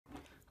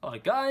Hello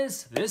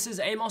guys, this is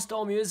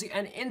Amosdoll Music,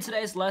 and in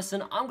today's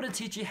lesson I'm going to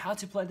teach you how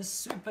to play this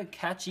super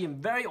catchy and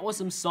very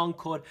awesome song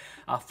called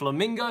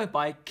Flamingo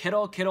by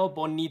Kero Kero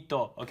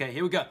Bonito. Okay,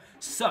 here we go.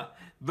 So,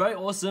 very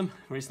awesome.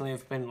 Recently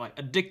I've been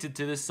addicted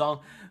to this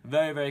song.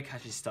 Very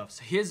catchy stuff.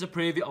 So here's a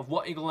preview of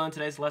what you're going to learn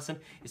today's lesson.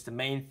 It's the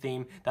main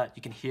theme that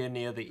you can hear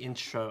near the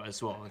intro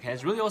as well. Okay,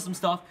 it's really awesome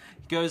stuff.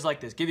 It goes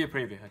like this. Give you a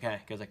preview. Okay,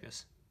 it goes like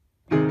this.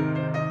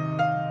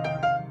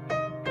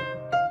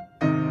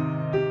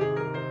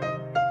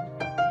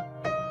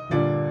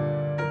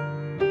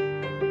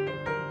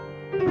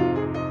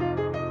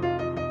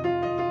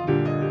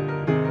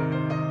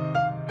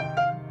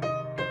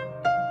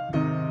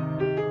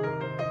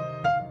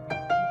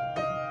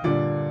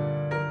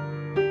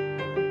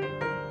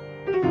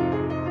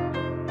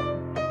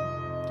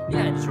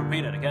 Yeah, just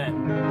repeat it, okay?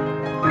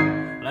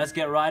 Let's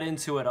get right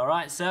into it,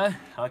 alright, so?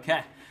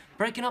 Okay,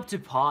 breaking up to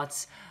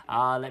parts,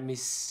 let me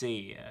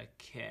see,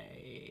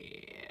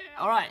 okay.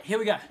 Alright, here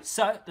we go.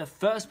 So, the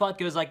first part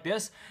goes like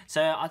this.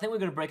 So, I think we're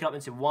going to break it up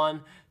into 1,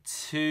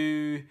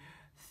 2,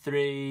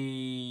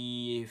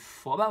 3,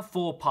 4, about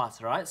 4 parts,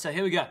 alright? So,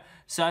 here we go.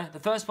 So, the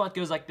first part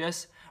goes like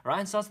this,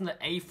 alright? It starts on the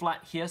A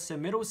flat here, so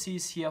middle C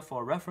is here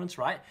for reference,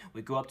 right?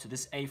 We go up to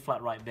this A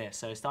flat right there.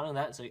 So, starting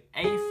that, so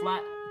A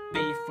flat,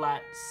 B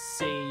flat,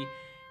 C,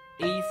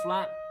 E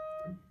flat,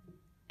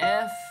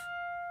 F,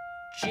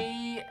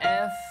 G,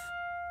 F,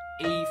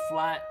 E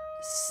flat,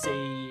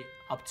 C,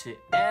 up to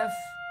F,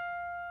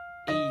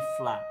 E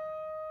flat.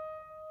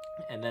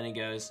 And then it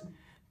goes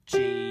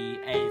G,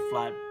 A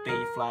flat,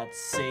 B flat,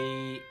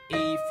 C,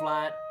 E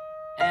flat,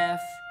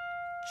 F,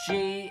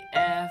 G,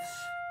 F,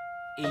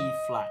 E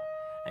flat.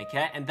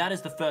 Okay, and that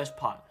is the first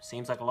part.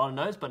 Seems like a lot of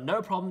notes, but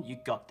no problem, you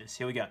got this.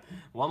 Here we go.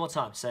 One more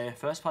time. So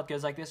first part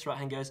goes like this, right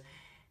hand goes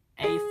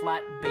A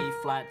flat, B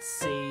flat,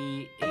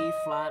 C, E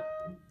flat,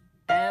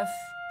 F,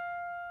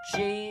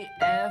 G,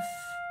 F,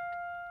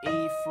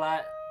 E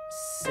flat,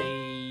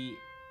 C,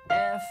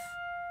 F,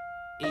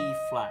 E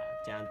flat,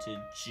 down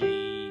to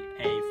G,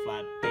 A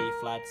flat, B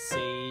flat,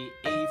 C,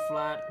 E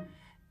flat,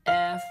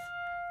 F,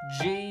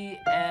 G,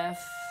 F,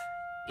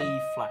 E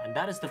flat. And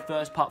that is the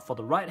first part for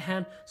the right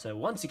hand. So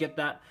once you get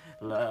that,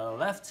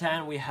 left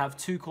hand, we have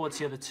 2 chords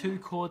here. The 2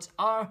 chords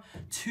are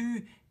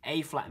 2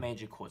 A flat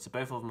major chords. So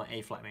both of them are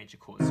A flat major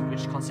chords,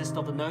 which consist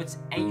of the notes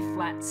A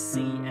flat,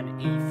 C,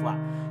 and E flat.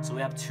 So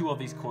we have 2 of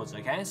these chords,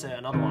 okay? So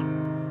another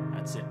one,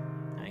 that's it.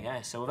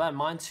 Okay, so with that in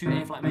mind, 2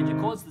 A flat major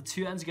chords, the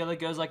 2 ends together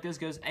goes like this,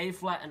 goes A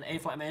flat and A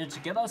flat major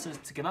together, so it's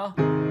together.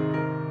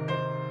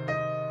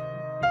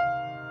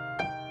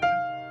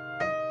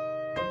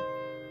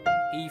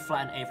 E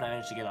flat and A flat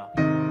major together.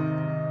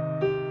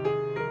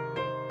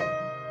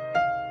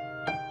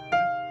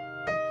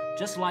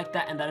 Just like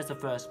that, and that is the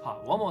first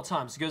part. One more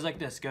time, so it goes like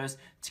this, goes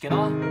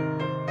together,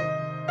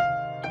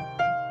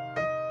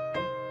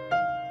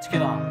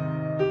 together.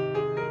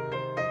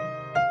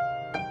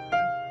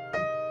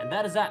 And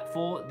that is that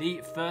for the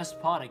first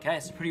part, okay?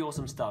 It's pretty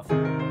awesome stuff.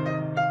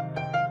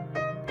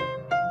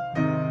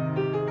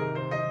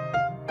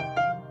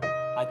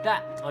 Like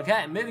that.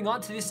 Okay, moving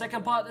on to the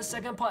second part. The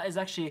second part is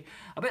actually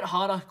a bit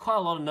harder, quite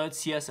a lot of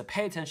notes here, so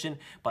pay attention,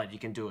 but you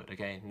can do it,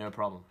 okay? No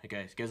problem.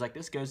 Okay, it goes like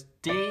this, goes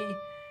D,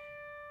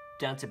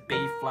 down to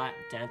B flat,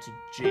 down to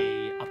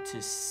G, up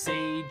to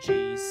C,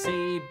 G,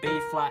 C, B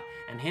flat,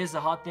 and here's the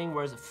hard thing,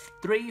 whereas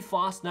 3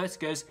 fast notes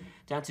goes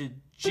down to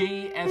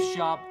G, F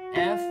sharp,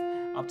 F,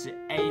 up to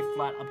A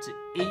flat, up to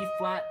E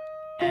flat,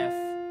 F,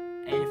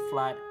 A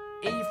flat,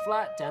 E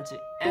flat, down to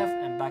F,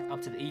 and back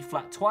up to the E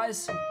flat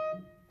twice,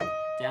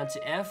 down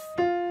to F,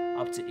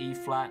 up to E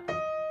flat,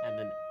 and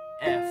then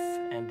F,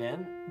 and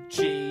then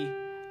G,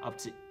 up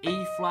to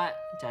E flat,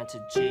 down to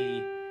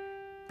G,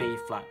 B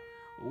flat.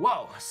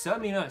 Whoa, so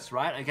many notes,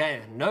 right?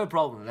 Okay, no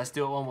problem. Let's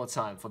do it one more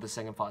time for the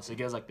second part. So it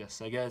goes like this.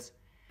 So it goes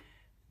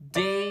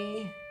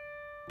D,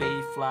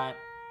 B flat,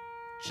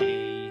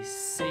 G,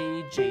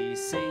 C, G,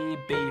 C,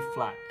 B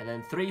flat. And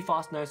then 3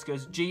 fast notes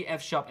goes G, F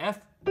sharp,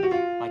 F,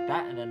 like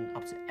that. And then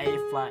up to A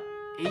flat,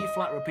 E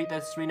flat. Repeat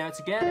those 3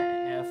 notes again.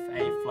 F,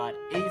 A flat,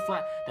 E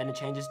flat. Then it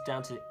changes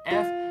down to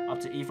F,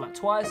 up to E flat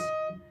twice.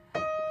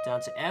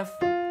 Down to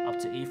F, up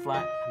to E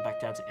flat, and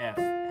back down to F.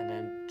 And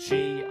then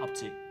G, up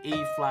to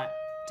E flat,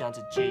 down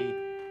to G,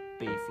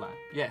 B flat.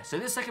 Yeah, so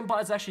this second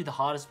part is actually the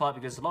hardest part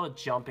because there's a lot of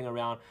jumping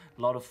around,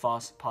 a lot of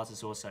fast parts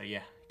as well, so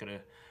yeah, gotta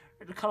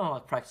kind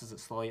of practice it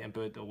slowly and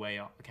build the way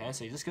up, okay?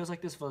 So it just goes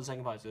like this for the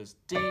second part. So it's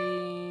D,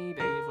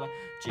 B flat,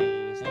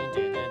 G, C,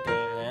 D, D, D,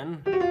 and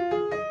then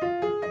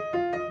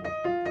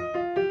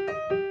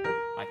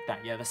like that.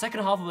 Yeah, the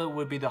second half of it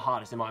would be the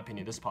hardest in my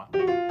opinion, this part.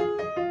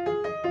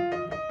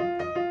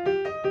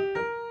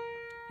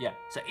 Yeah,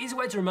 so easy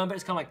way to remember,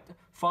 it's kind of like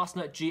fast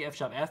note G, F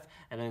sharp, F,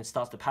 and then it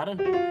starts the pattern,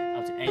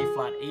 up to A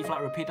flat, E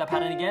flat, repeat that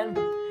pattern again,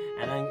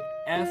 and then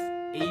F,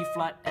 E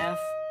flat, F,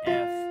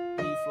 F,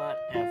 E flat,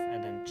 F,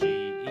 and then G,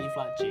 E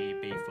flat, G,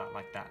 B flat,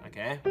 like that,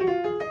 okay?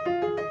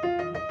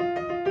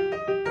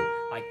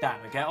 Like like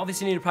that, okay?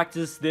 Obviously you need to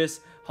practice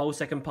this whole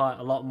second part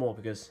a lot more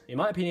because, in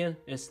my opinion,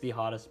 it's the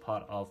hardest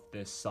part of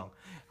this song.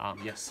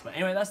 Yes, but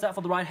anyway, that's that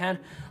for the right hand.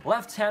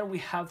 Left hand, we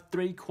have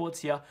 3 chords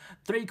here.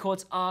 3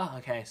 chords are,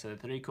 okay, so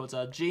 3 chords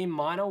are G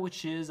minor,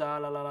 which is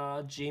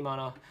G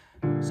minor.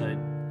 So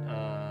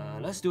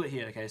let's do it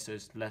here, okay? So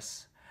it's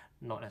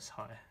not as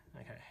high.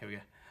 Okay, here we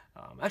go.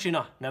 Actually,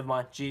 no, never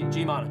mind. G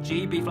minor,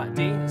 G, B flat,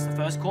 D is the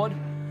first chord.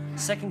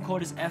 Second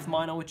chord is F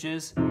minor, which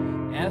is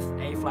F,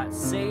 A flat,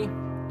 C.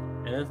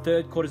 And then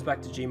third chord is back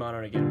to G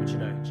minor again, which you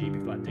know, G, B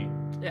flat, D.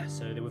 Yeah,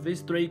 so with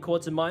these 3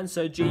 chords in mind,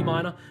 so G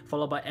minor,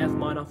 followed by F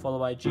minor, followed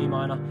by G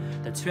minor.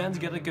 The 2 hands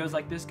together goes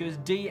like this, goes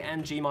D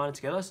and G minor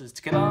together, so it's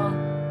together.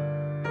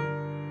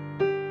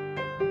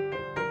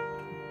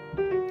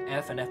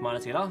 F and F minor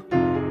together.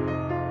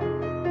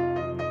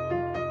 And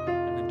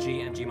then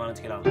G and G minor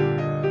together.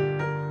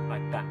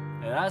 Like that.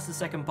 Now that's the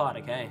second part,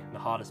 okay? The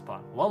hardest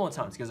part. One more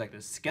time, it goes like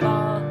this. Together.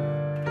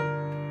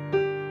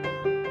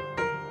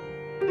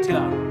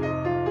 Together.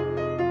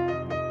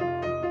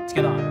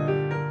 Together.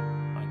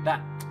 Like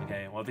that.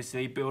 Okay, well,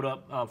 obviously build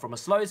up from a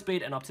slow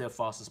speed and up to a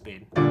faster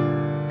speed.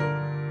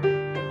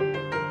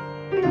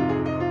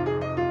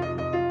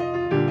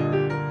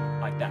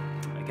 Like that.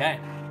 Okay.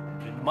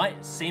 It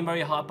might seem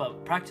very hard,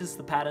 but practice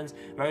the patterns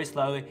very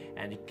slowly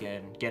and you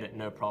can get it,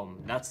 no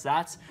problem. That's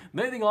that.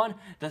 Moving on,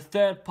 the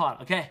third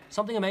part. Okay,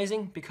 something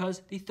amazing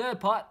because the third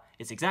part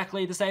is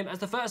exactly the same as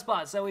the first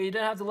part, so we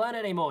don't have to learn it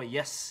anymore.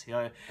 Yes,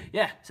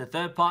 yeah, so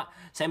third part,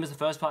 same as the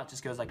first part,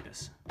 just goes like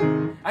this.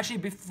 Actually,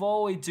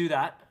 before we do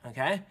that,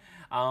 okay,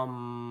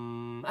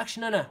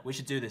 actually, no, we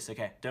should do this,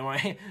 okay, don't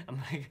worry. I'm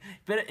like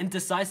a bit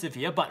indecisive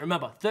here, but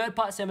remember, third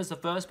part, same as the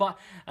first part.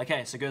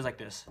 Okay, so it goes like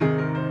this.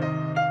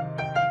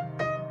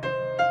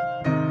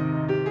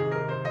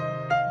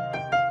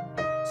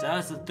 So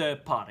that's the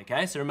third part,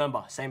 okay? So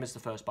remember, same as the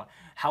first part.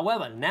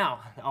 However, now,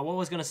 what I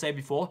was going to say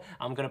before,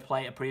 I'm going to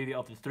play a preview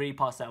of the 3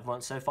 parts that I've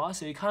learned so far,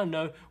 so you kind of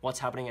know what's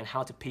happening and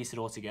how to piece it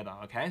all together,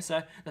 okay?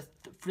 So the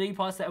 3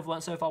 parts that I've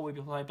learned so far will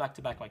be played back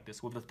to back like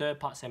this, with the third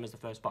part same as the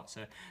first part,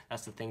 so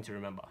that's the thing to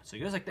remember. So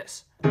it goes like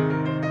this.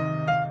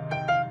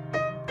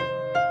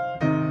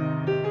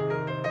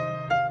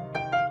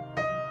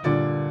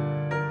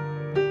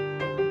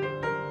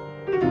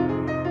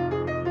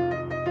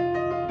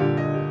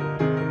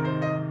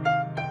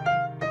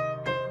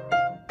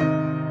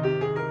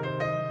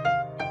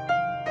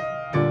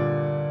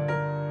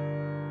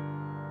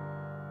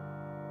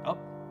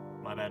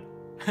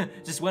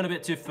 Just went a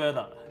bit too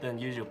further than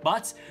usual,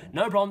 but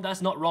no problem,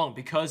 that's not wrong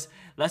because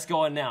let's go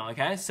on now,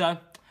 okay? So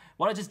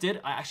what I just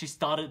did, I actually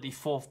started the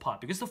 4th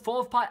part because the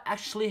 4th part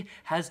actually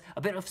has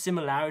a bit of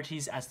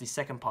similarities as the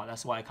second part.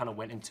 That's why I kind of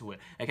went into it,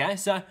 okay?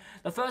 So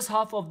the first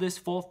half of this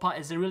 4th part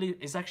is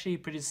actually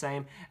pretty the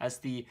same as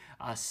the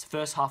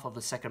first half of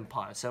the second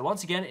part. So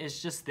once again,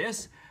 it's just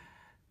this.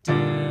 D,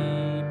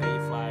 B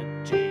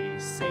flat, G,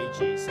 C,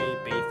 G, C,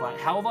 B flat.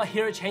 However,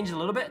 here it changes a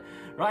little bit.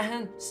 Right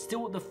hand,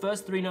 still the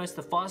first 3 notes,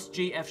 the fast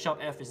G, F sharp,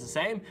 F is the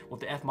same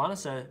with the F minor,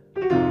 so,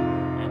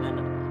 and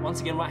then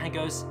once again, right hand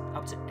goes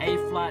up to A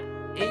flat,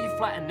 E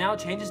flat, and now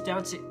changes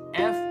down to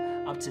F,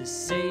 up to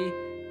C,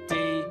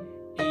 D,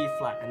 E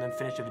flat, and then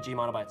finish with a G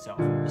minor by itself,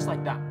 just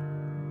like that.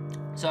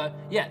 So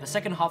yeah, the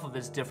second half of it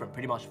is different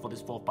pretty much for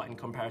this 4th part in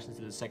comparison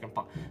to the second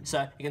part.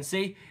 So you can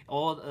see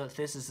all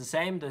this is the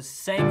same here,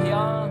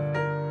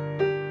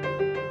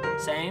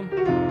 same,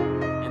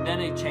 and then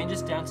it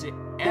changes down to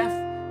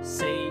F,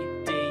 C,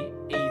 D,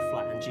 E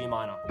flat, and G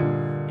minor.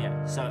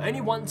 Yeah, so only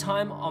one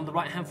time on the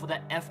right hand for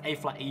that F, A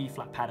flat, E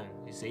flat pattern,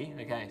 you see?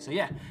 Okay, so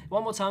yeah,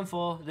 one more time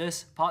for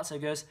this part, so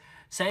it goes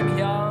same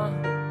here,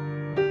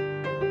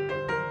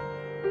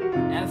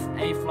 F,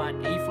 A flat,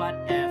 E flat,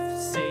 F,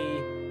 C,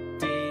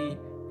 D,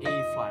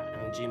 E flat,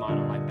 and then G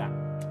minor like that.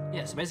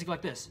 Yeah, so basically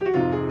like this.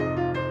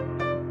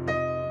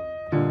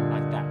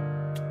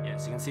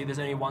 So you can see there's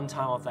only one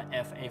time of that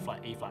F, A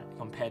flat, E flat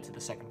compared to the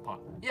second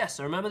part. Yeah,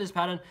 so remember this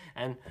pattern,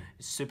 and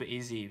it's super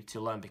easy to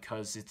learn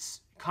because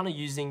it's kind of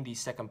using the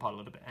second part a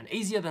little bit, and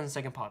easier than the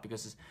second part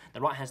because the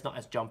right hand's not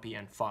as jumpy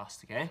and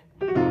fast, okay?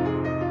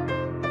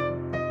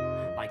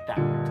 Like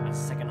that. That's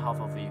the second half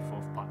of the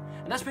 4th part.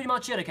 And that's pretty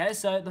much it, okay?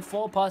 So the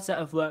 4 parts that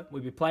I've learned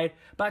will be played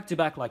back to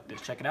back like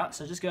this. Check it out.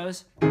 So it just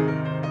goes...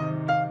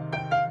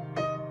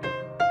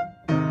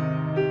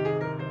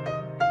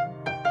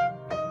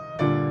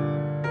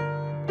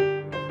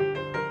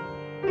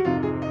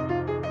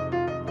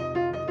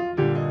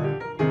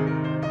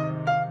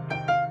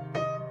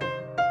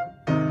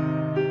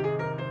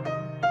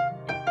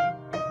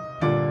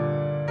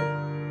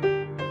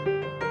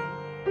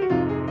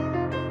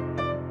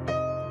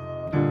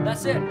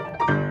 That's it.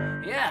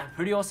 Yeah,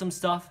 pretty awesome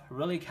stuff.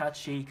 really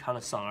catchy kind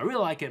of song. I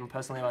really like it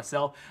personally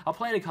myself. I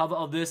played a cover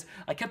of this.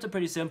 I kept it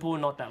pretty simple,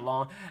 not that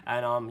long,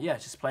 and yeah,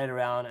 just played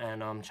around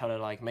and try to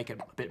like make it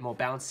a bit more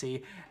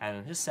bouncy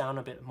and just sound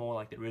a bit more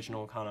like the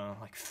original kind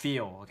of like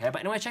feel, okay?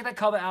 But anyway, check that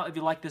cover out if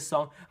you like this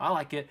song. I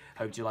like it.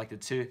 Hope you liked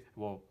it too.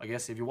 Well, I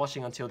guess if you're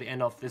watching until the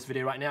end of this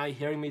video right now, you're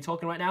hearing me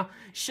talking right now,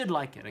 you should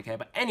like it, okay?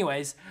 But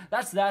anyways,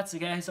 that's that,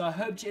 okay? So I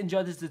hope you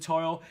enjoyed this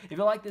tutorial. If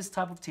you like this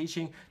type of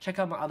teaching, check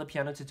out my other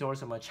piano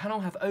tutorials on my channel.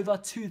 I have over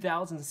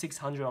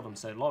 2,600 of them,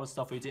 so a lot of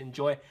stuff for you to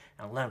enjoy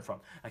and learn from,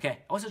 okay?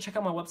 Also check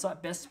out my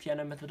website,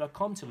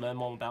 bestpianomethod.com, to learn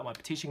more about my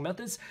teaching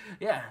methods.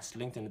 Yeah, it's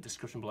linked in the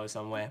description below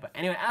somewhere. But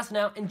anyway, as for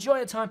now, enjoy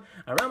your time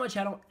around my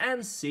channel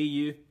and see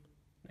you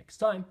next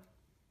time.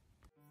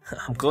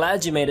 I'm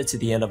glad you made it to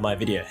the end of my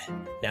video.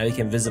 Now you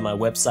can visit my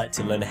website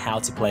to learn how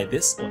to play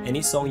this or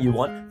any song you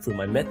want through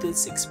my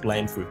methods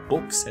explained through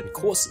books and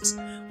courses,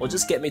 or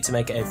just get me to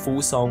make a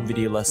full song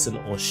video lesson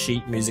or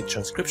sheet music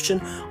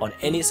transcription on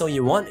any song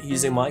you want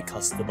using my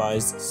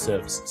customized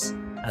services.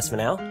 As for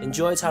now,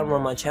 enjoy your time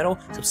on my channel,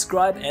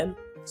 subscribe, and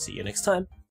see you next time.